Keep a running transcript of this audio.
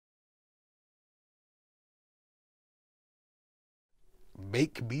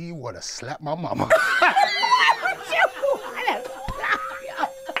Make me want to slap my mama.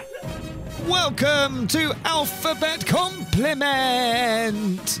 Welcome to Alphabet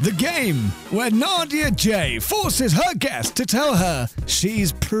Compliment, the game where Nadia Jae forces her guest to tell her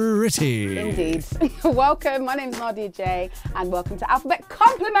she's pretty. Indeed. Welcome, my name's Nadia Jae, and welcome to Alphabet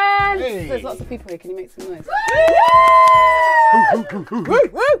Compliment. Hey. There's lots of people here, can you make some noise?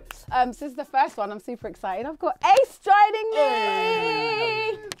 So this is the first one, I'm super excited. I've got Ace joining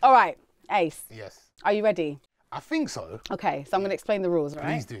me. All right, Ace. Yes. Are you ready? I think so. Okay, so I'm going to explain the rules, right?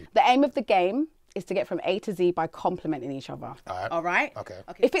 Please do. The aim of the game is to get from A to Z by complimenting each other. All right? Okay.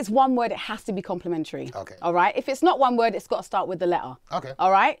 If it's one word, it has to be complimentary. Okay. All right? If it's not one word, it's got to start with the letter. Okay. All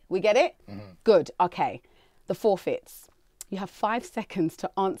right? We get it? Good. Okay. The forfeits. You have 5 seconds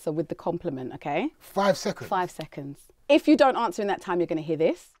to answer with the compliment, okay? 5 seconds. 5 seconds. If you don't answer in that time, you're going to hear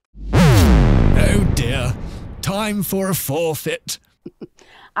this. Oh dear, time for a forfeit.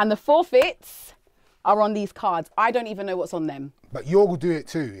 And the forfeits are on these cards. I don't even know what's on them. But you'll do it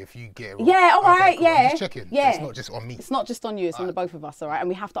too if you get it wrong. Yeah, all right, cool. I'm yeah. just checking. Yeah. It's not just on me. It's not just on you, it's on the both of us, all right? And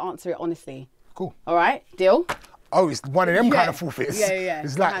we have to answer it honestly. Cool. All right? Deal? Oh, it's one of them kind of forfeits. Yeah.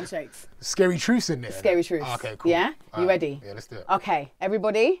 It's like handshakes. scary truths in there. Scary truths. Okay, cool. Yeah? You ready? Yeah, let's do it. Okay,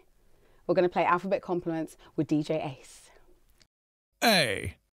 everybody, we're going to play Alphabet Compliments with DJ Ace.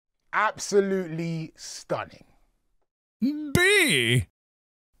 A. Absolutely stunning. B.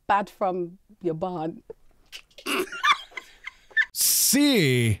 Bad from your barn.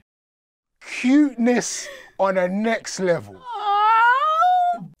 C. Cuteness on a next level.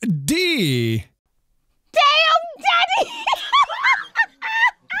 Oh, D. damn, Daddy!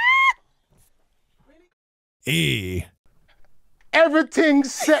 E. Everything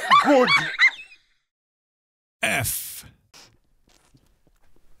set good. F.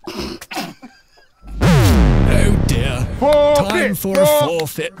 Oh dear, Forfeit. time for a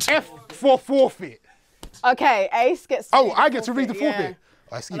forfeit. F for forfeit. Okay, Ace gets to Oh, read I get to read the forfeit.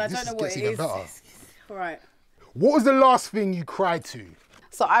 Yeah. I see. And I This don't know gets what it even is. better. All right. What was the last thing you cried to?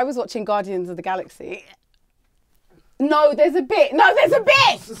 So I was watching Guardians of the Galaxy. No, there's a bit. No, there's a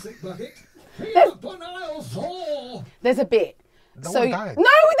bit. There's a bit. No one died. No,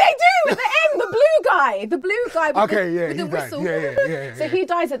 they do at the end. The blue guy with Okay, yeah, with he the died. whistle. Yeah. So he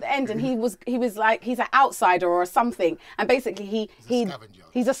dies at the end, and he was like he's an outsider or something, and basically scavenger.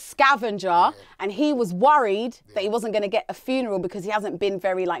 he's a scavenger, and he was worried that he wasn't going to get a funeral because he hasn't been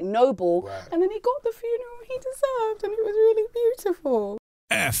very like noble, Right. and then he got the funeral he deserved, and it was really beautiful.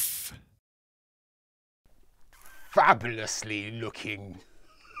 F. Fabulously looking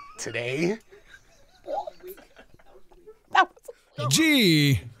today. That was-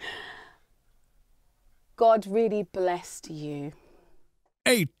 G. God really blessed you.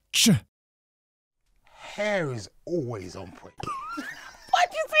 H. Hair is always on point. Why'd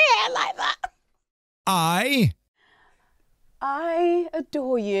you say it like that? I. I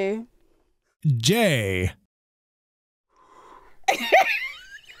adore you. J.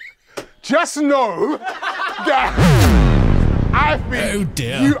 Just know that I think Oh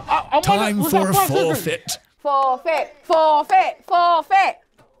dear, you. I'm time was for that a 5 seconds? Forfeit. forfeit.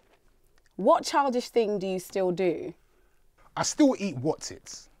 What childish thing do you still do? I still eat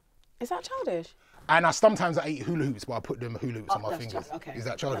Whatsits. Is that childish? And sometimes I eat hula hoops, but I put them hula hoops on my that's fingers. okay. Is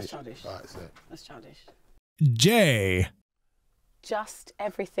that childish? That's childish. All right, so. That's childish. J. Just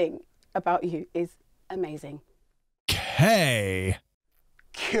everything about you is amazing. K.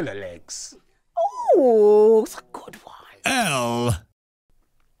 Killer legs. Oh, it's a good one. L.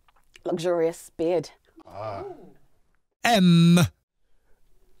 Luxurious beard. M.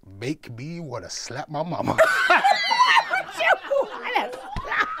 Make me want to slap my mama.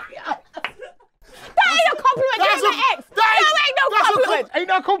 That ain't a compliment. That's an ex. That ain't no compliment. Ain't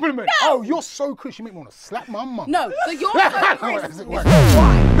that a compliment? No. Oh, you're so cool. She make me want to slap my mum. No, so you're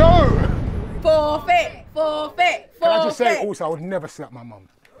No. Forfeit. Can I just say also, I would never slap my mum.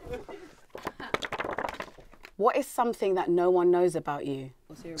 What is something that no one knows about you?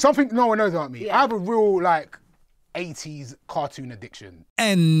 Something no one knows about me. Yeah. I have a real, 80s cartoon addiction.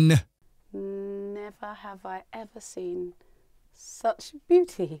 N. Never have I ever seen such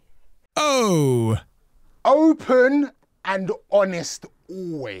beauty. O. Open and honest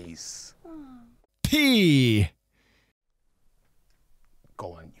always. P.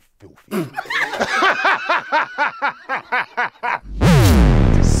 Go on, you filthy.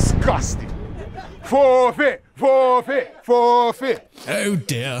 Disgusting. Forfeit. Oh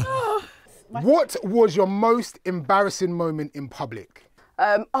dear. What was your most embarrassing moment in public?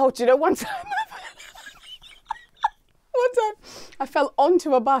 Oh, do you know one time? I fell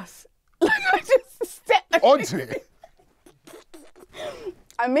onto a bus. Like I just stepped Onto it.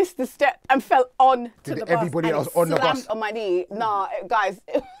 I missed the step and fell on to the bus. Everybody and else it on the slammed bus? on my knee. Nah, guys,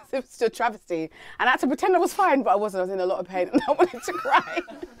 it was still a travesty. And I had to pretend I was fine, but I wasn't. I was in a lot of pain and I wanted to cry.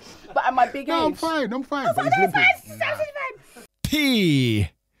 But at my big age. No, I'm fine. I'm fine. But I he's was like, limping. no, it's fine. P.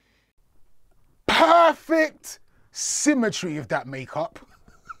 Perfect symmetry of that makeup.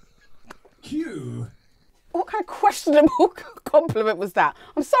 Q. What kind of questionable compliment was that?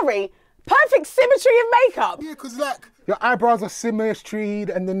 I'm sorry. Perfect symmetry of makeup. Yeah, because like your eyebrows are symmetried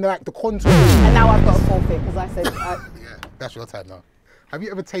and then like the contour. And now I've got a forfeit because I said. Yeah, that's your time now. Have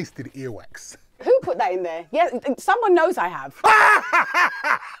you ever tasted earwax? Who put that in there? Yeah, someone knows I have.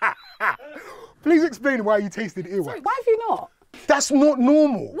 Please explain why you tasted earwax. Why have you not? That's not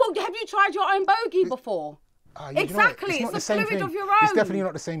normal. Well, have you tried your own bogey before? You know what? Exactly, not it's the a same fluid thing. of your It's own. definitely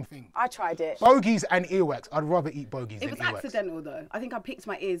not the same thing. I tried it. Bogies and earwax. I'd rather eat bogies than It was earwax. accidental though. I think I picked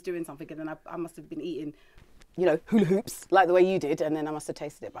my ears doing something and then I must have been eating, you know, hula hoops like the way you did, and then I must have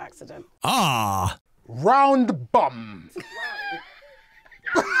tasted it by accident. R. Round bum.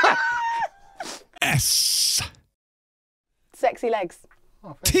 S. Sexy legs.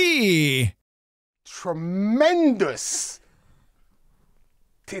 T. Tremendous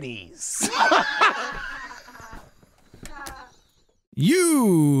titties.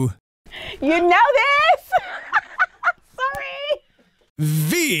 U. You know this? Sorry.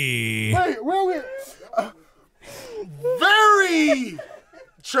 V. Wait, very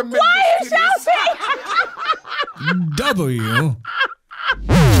tremendous Why are you titties. shouting? W.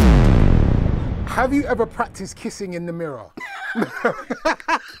 Have you ever practiced kissing in the mirror?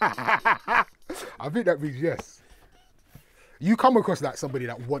 I think that means yes. You come across like somebody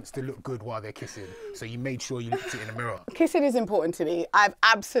that wants to look good while they're kissing, so you made sure you looked it in the mirror. Kissing is important to me. I've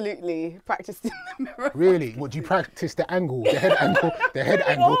absolutely practiced in the mirror. Really? What, do you practice the angle, the head angle, the head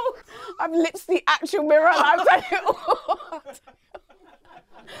angle? I've lipped the actual mirror and I've done it all.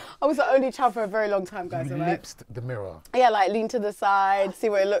 I was the only child for a very long time, guys. You Alright? lipsed the mirror. Yeah, like lean to the side, see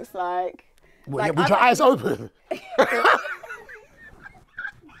what it looks like. Well, Like, yeah, with your eyes open.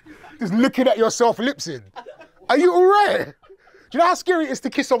 Just looking at yourself lipsing. Are you alright? Do you know how scary it is to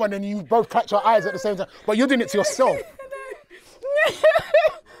kiss someone and you both catch your eyes at the same time? But you're doing it to yourself. I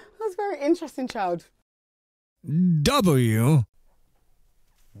was a very interesting child. W.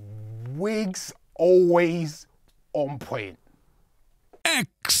 Wigs always on point.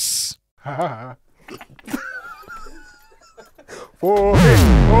 X. Forfeit.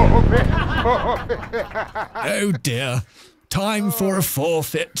 Oh dear. Time for a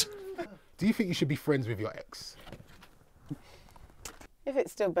forfeit. Do you think you should be friends with your ex? If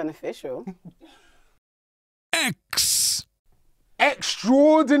it's still beneficial. X.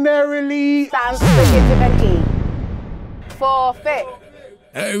 Extraordinarily. Stands for give an E. Forfeit.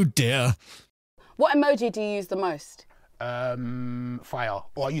 Oh dear. What emoji do you use the most? Fire.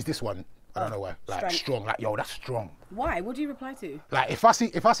 Or I use this one. I don't know why. Like strength. strong. Like, yo, that's strong. Why? What do you reply to? Like if I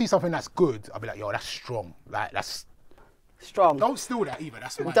see something that's good, I'll be like, yo, that's strong. Like that's. Strong. Don't steal that either.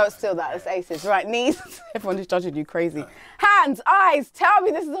 That's mine. Don't steal that. It's aces. Right, knees. Everyone is judging you crazy. Hands, eyes. Tell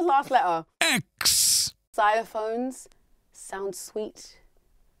me this is the last letter. X. Xylophones sound sweet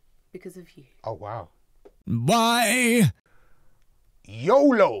because of you. Oh wow. Y.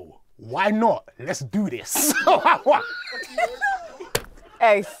 YOLO. Why not? Let's do this.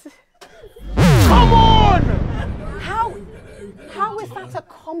 Ace. Come on! How is that a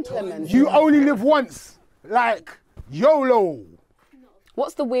compliment? You only live once. Like YOLO.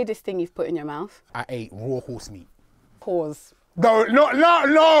 What's the weirdest thing you've put in your mouth? I ate raw horse meat. Pause. No.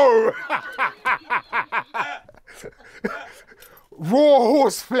 Raw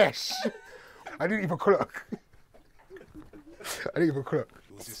horse flesh. I didn't even clock. It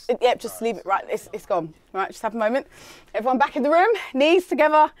was just... Yep, just leave it. Right, it's gone. Right, just have a moment. Everyone back in the room. Knees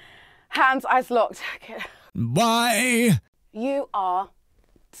together. Hands, eyes locked. Okay. Y. You are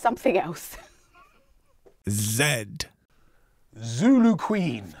something else. Z. Zulu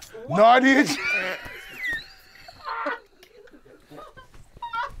Queen. Nadia Jae.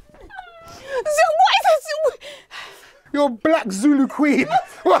 So what is this? You're Black Zulu Queen.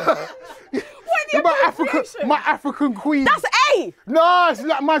 You're my African queen. That's A. No, it's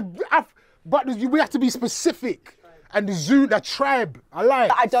like but we have to be specific. And the Zulu, the tribe, I like.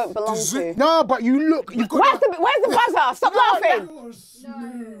 That I don't belong to. No, but you've got. Where's the buzzer? Stop laughing.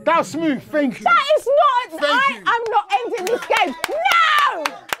 That was smooth, thank you. That is not. I'm not ending this game.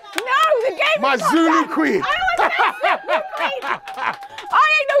 No, the game. My is not Zulu done. queen. I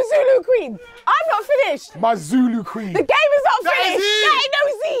ain't no Zulu queen. I'm not finished. My Zulu queen. The game is not That is finished. it. That ain't no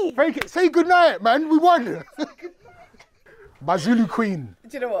Z. Fake it. Say goodnight, man. We won. My Zulu queen.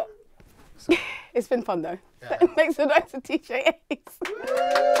 Do you know what? It's been fun though. Thanks for nice to teach Ace.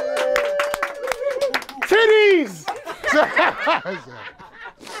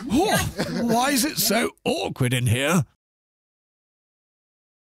 Oh, why is it so awkward in here?